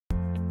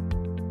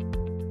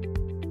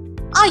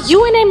Are you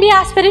an MBA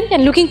aspirant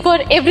and looking for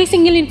every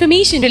single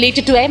information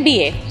related to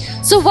MBA?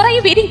 So what are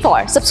you waiting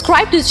for?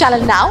 Subscribe to the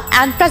channel now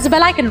and press the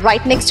bell icon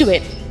right next to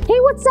it. Hey,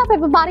 what's up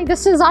everybody?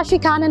 This is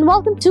Ashi Khan and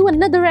welcome to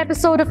another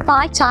episode of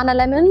my channel,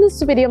 and in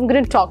this video I'm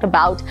going to talk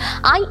about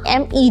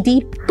IMED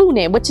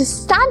Pune, which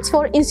stands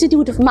for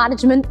Institute of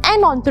Management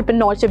and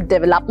Entrepreneurship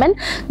Development,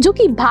 जो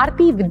कि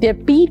Bharati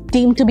Vidyapeeth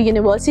deemed to be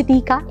university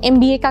का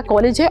MBA का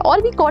college है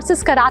और भी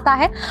courses कराता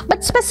है,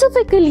 but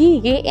specifically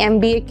ये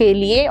MBA के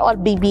लिए और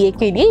BBA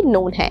के लिए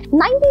नोन है।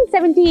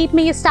 1978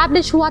 में ये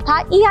एस्टैब्लिश हुआ था,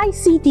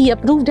 EICT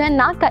अप्रूव्ड है,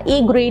 ना का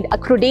A ग्रेड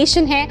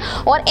एक्रेडिटेशन है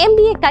और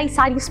MBA कई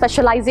सारी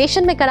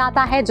स्पेशलाइजेशन में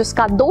कराता है,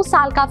 जिसका 2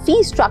 साल का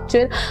फीस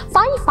स्ट्रक्चर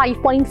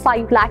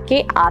 5.5 लाख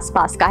के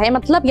आसपास का है।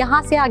 मतलब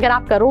यहाँ से अगर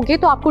आप करोगे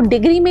तो आपको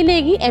डिग्री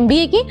मिलेगी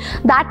MBA की,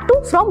 that to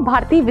from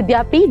Bharati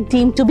Vidyapeeth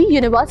deemed to be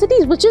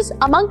universities, which is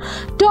among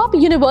top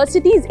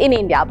universities in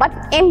India. But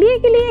MBA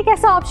के लिए एक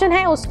ऐसा ऑप्शन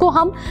है, उसको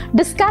हम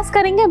डिस्कस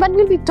करेंगे when we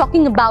will be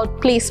talking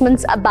about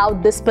placements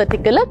about this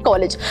particular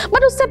college.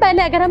 But उससे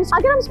पहले अगर हम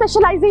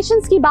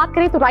स्पेशलाइजेशंस की बात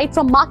करें तो right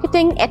from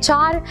marketing,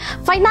 HR,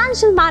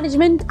 financial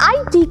management,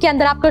 IT के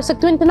अंदर आप कर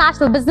सकते हो,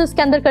 इंटरनेशनल बिजनेस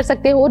के अंदर कर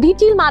सकते हो,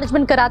 रिटेल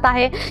मैनेजमेंट कराता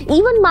है,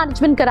 इवेंट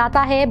मैनेजमेंट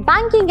कराता है,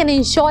 बैंकिंग एंड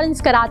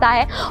इंश्योरेंस कराता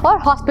है और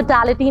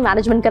हॉस्पिटैलिटी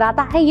मैनेजमेंट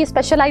कराता है। ये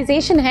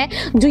स्पेशलाइजेशन है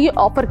जो ये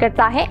ऑफर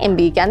करता है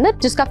MBA के अंदर,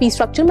 जिसका फीस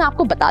स्ट्रक्चर मैं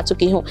आपको बता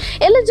चुकी हूँ।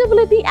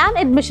 एलिजिबिलिटी एंड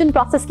एडमिशन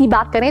प्रोसेस की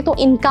बात करें तो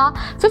इनका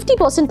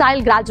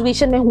 50%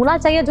 ग्रेजुएशन में होना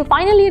चाहिए। जो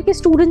फाइनल ईयर के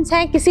स्टूडेंट्स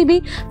हैं, किसी भी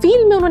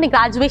फील्ड में उन्होंने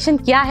ग्रेजुएशन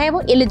किया है,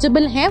 वो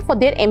एलिजिबल हैं फॉर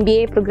देयर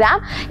MBA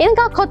प्रोग्राम।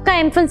 इनका खुद का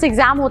एंट्रेंस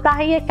एग्जाम होता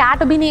है, ये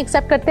कैट भी नहीं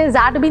एक्सेप्ट करते,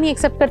 जैट भी नहीं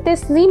एक्सेप्ट करते,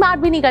 CMAT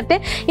भी नहीं करते।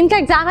 इनका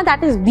एग्जाम है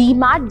दैट इज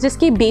BMAT,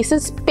 जिसके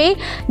बेसिस पे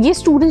ये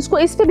स्टूडेंट्स को,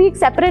 इस पे भी एक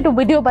सेपरेट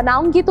वीडियो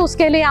बनाऊंगी, तो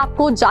उसके लिए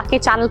आपको जाके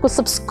चैनल को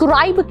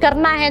सब्सक्राइब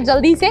करना है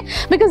जल्दी से,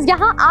 बिकॉज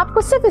यहाँ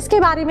आपको सिर्फ इसके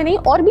बारे में नहीं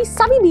और भी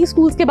सभी भी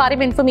स्कूल्स के बारे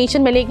में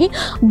इंफॉर्मेशन मिलेगी।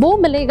 वो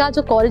मिलेगा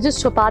जो कॉलेजेस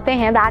छुपाते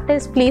हैं, दैट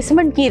इज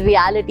प्लेसमेंट की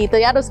रियलिटी। तो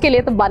यार उसके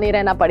लिए तो बने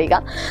रहना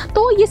पड़ेगा।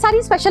 तो ये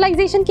सारी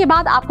स्पेशलाइजेशन के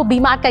बाद आपको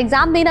BMAT का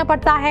एग्जाम देना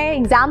पड़ता है।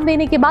 एग्जाम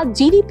देने के बाद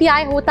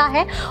GDPI होता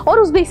है और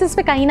उस बेसिस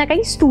पे कहीं ना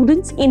कहीं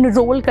स्टूडेंट्स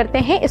इनरोल करते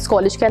हैं इस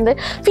कॉलेज के अंदर।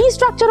 Fees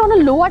structure on a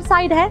lower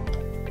side है,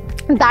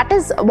 that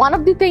is one of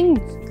the thing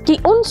कि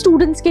उन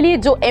स्टूडेंट्स के लिए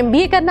जो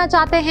MBA करना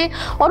चाहते हैं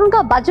और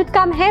उनका बजट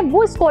कम है,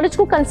 वो इस कॉलेज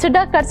को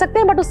कंसिडर कर सकते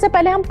हैं। बट उससे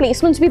पहले हम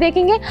प्लेसमेंट्स भी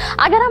देखेंगे।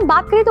 अगर हम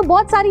बात करें तो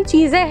बहुत सारी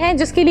चीज़ें हैं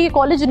जिसके लिए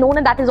कॉलेज नोन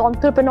है, that is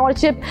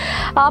entrepreneurship.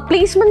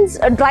 Placements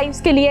drives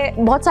के लिए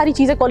बहुत सारी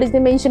चीज़ें कॉलेज ने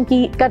मेंशन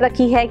कर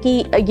रखी है कि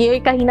ये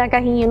कहीं ना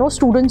कहीं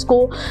स्टूडेंट्स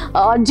को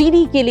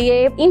GD के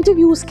लिए,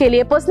 इंटरव्यूज़ के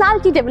लिए,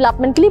 पर्सनैलिटी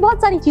डेवलपमेंट के लिए,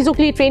 बहुत सारी चीज़ों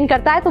के लिए ट्रेन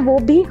करता है। तो वो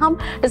भी हम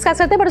डिस्कस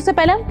करते हैं। बट उससे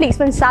पहले हम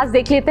प्लेसमेंट स्टार्स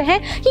देख लेते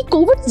हैं कि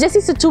कोविड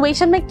जैसी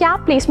सिचुएशन में क्या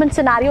प्लेसमेंट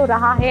सिनेरियो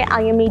रहा है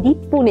IMED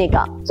पुणे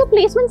का। सो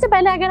प्लेसमेंट से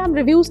पहले अगर हम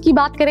रिव्यूज की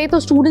बात करें तो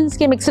स्टूडेंट्स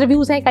के मिक्स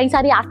रिव्यूज हैं, कई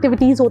सारी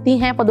एक्टिविटीज होती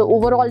हैं for the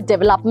overall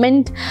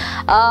development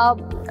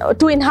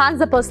to enhance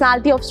the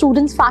personality of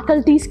students.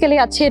 Faculties के लिए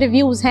अच्छे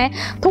रिव्यूज हैं,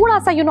 थोड़ा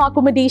सा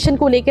अकोमोडेशन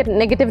को लेकर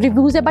नेगेटिव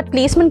रिव्यूज है। बट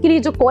प्लेसमेंट के लिए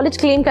जो कॉलेज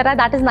क्लेम कर रहा है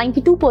दैट इज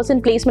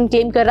 92% प्लेसमेंट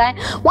क्लेम कर रहा है।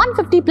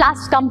 150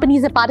 प्लस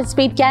कंपनीज ने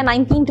पार्टिसिपेट किया है।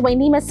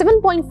 1920 में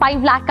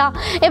 7.5 लाख का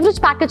एवरेज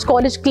पैकेज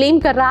कॉलेज क्लेम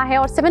कर रहा है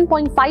और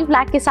 7.5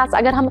 लाख के साथ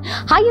अगर हम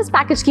हाईएस्ट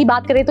पैकेज की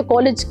बात करें तो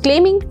college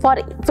claiming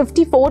for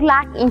 54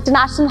 lakh,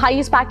 international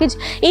highest package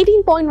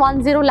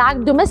 18.10 lakh,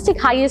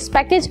 domestic highest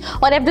package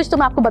और एवरेज तो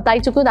मैं आपको बता ही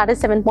चुकी हूँ, that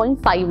is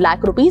 7.5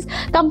 lakh rupees.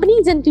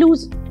 Companies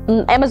include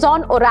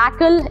Amazon,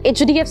 Oracle,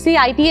 HDFC,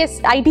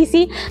 ITC,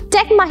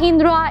 Tech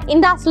Mahindra,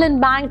 IndusInd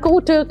Bank,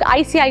 Kotak,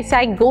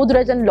 ICICI,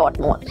 Godrej and lot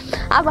more।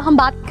 अब हम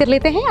बात कर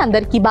लेते हैं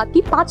अंदर की बात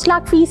की। 5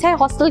 लाख फीस है,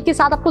 हॉस्टल के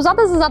साथ आपको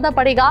ज्यादा से ज्यादा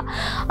पड़ेगा।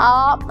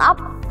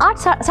 आप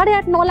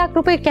 8-9 लाख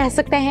रुपए कह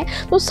सकते हैं।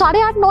 तो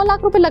 8.5-9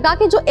 लाख रुपए लगा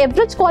के जो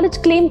एवरेज कॉलेज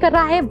क्लेम कर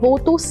रहा है वो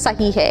तो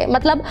सही है।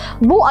 मतलब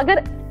वो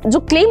अगर जो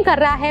क्लेम कर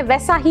रहा है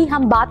वैसा ही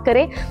हम बात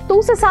करें तो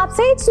उस हिसाब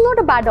से it's not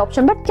a bad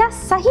option. But क्या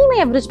सही में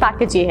एवरेज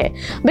पैकेज ये है?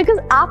 बिकॉज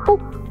आपको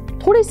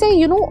थोड़े से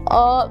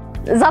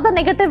ज्यादा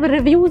नेगेटिव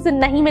रिव्यूज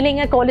नहीं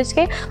मिलेंगे कॉलेज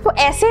के। तो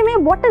ऐसे में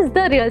what is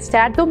the real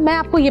stat? तो मैं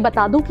आपको ये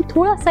बता दूं कि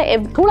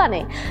थोड़ा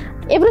नहीं,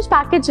 एवरेज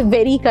पैकेज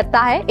वेरी करता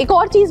है। एक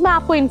और चीज मैं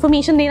आपको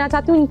इन्फॉर्मेशन देना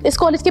चाहती हूँ, इस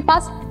कॉलेज के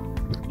पास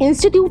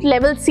इंस्टीट्यूट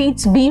लेवल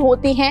सीट्स भी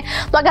होती हैं।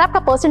 तो अगर आपका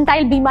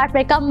परसेंटाइल BMAT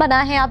में कम बना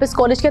है, आप इस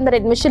कॉलेज के अंदर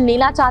एडमिशन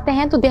लेना चाहते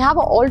हैं, तो they have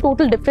all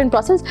total different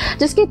process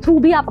जिसके थ्रू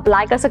भी आप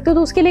अप्लाई कर सकते हो।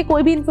 तो उसके लिए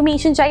कोई भी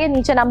इन्फॉर्मेशन चाहिए,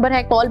 नीचे नंबर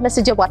है, कॉल,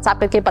 मैसेज या व्हाट्सएप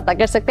करके पता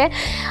कर सकते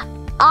हैं।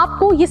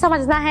 आपको ये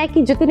समझना है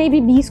कि जितने भी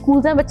 20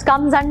 स्कूल्स हैं विच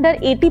कम्स अंडर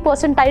 80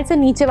 परसेंटाइल से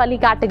नीचे वाली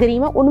कैटेगरी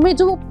में, उनमें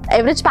जो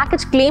एवरेज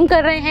पैकेज क्लेम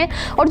कर रहे हैं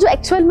और जो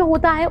एक्चुअल में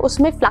होता है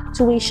उसमें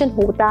फ्लक्चुएशन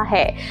होता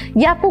है।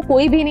 ये आपको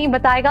कोई भी नहीं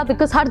बताएगा,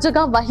 बिकॉज हर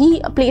जगह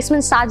वही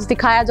प्लेसमेंट स्टार्स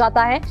दिखाया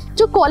जाता है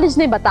जो कॉलेज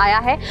ने बताया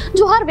है,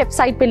 जो हर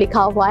वेबसाइट पे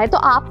लिखा हुआ है। तो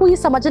आपको ये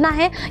समझना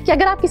है कि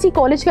अगर आप किसी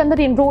कॉलेज के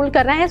अंदर इनरोल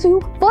कर रहे हैं, so you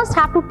first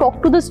have to talk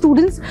to the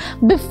students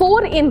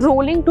before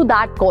enrolling to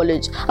that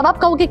college. अब आप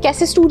कहोगे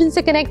कैसे स्टूडेंट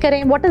से कनेक्ट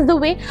करें, what is the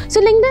way?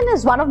 So LinkedIn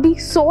is one of the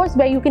source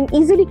where you can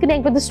easily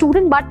connect with the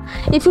student.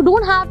 But if you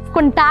don't have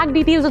contact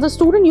details of the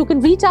student, you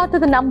can reach out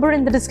to the number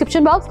in the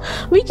description box.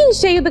 We can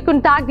share you the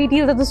contact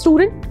details of the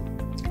student.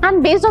 And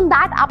based on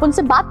that आप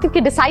उनसे बात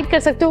करके decide कर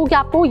सकते हो कि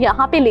आपको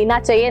यहाँ पे लेना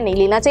चाहिए नहीं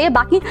लेना चाहिए।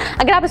 बाकी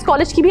अगर आप इस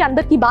कॉलेज की भी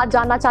अंदर की बात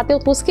जानना चाहते हो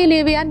तो उसके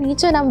लिए भी यार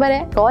नीचे नंबर है,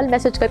 कॉल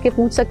मैसेज करके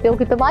पूछ सकते हो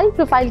कि तुम्हारी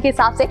प्रोफाइल के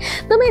हिसाब से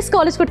तुम्हें इस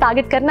कॉलेज को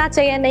टारगेट करना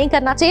चाहिए नहीं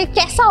करना चाहिए,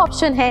 कैसा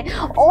ऑप्शन है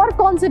और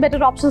कौन से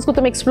बेटर ऑप्शंस को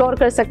तुम एक्सप्लोर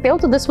कर सकते हो।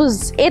 तो this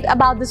was it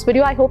about this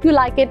video. I hope you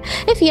like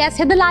it. If yes,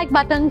 hit the like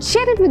button,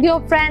 share it with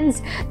your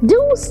friends,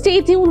 do stay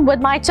tuned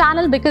with my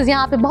channel because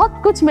यहाँ पे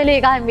बहुत कुछ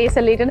मिलेगा MBA से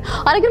रिलेटेड।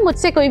 और अगर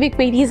मुझसे कोई भी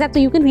क्वेरीज है तो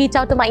you can reach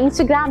out to my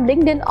Instagram,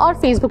 LinkedIn और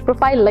Facebook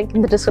profile, link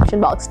in the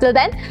description box. Till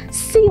then,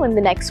 see you in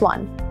the next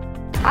one.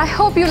 I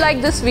hope you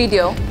like this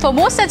video. For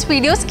more such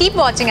videos, keep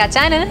watching our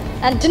channel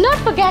and do not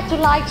forget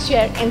to like,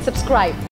 share and subscribe.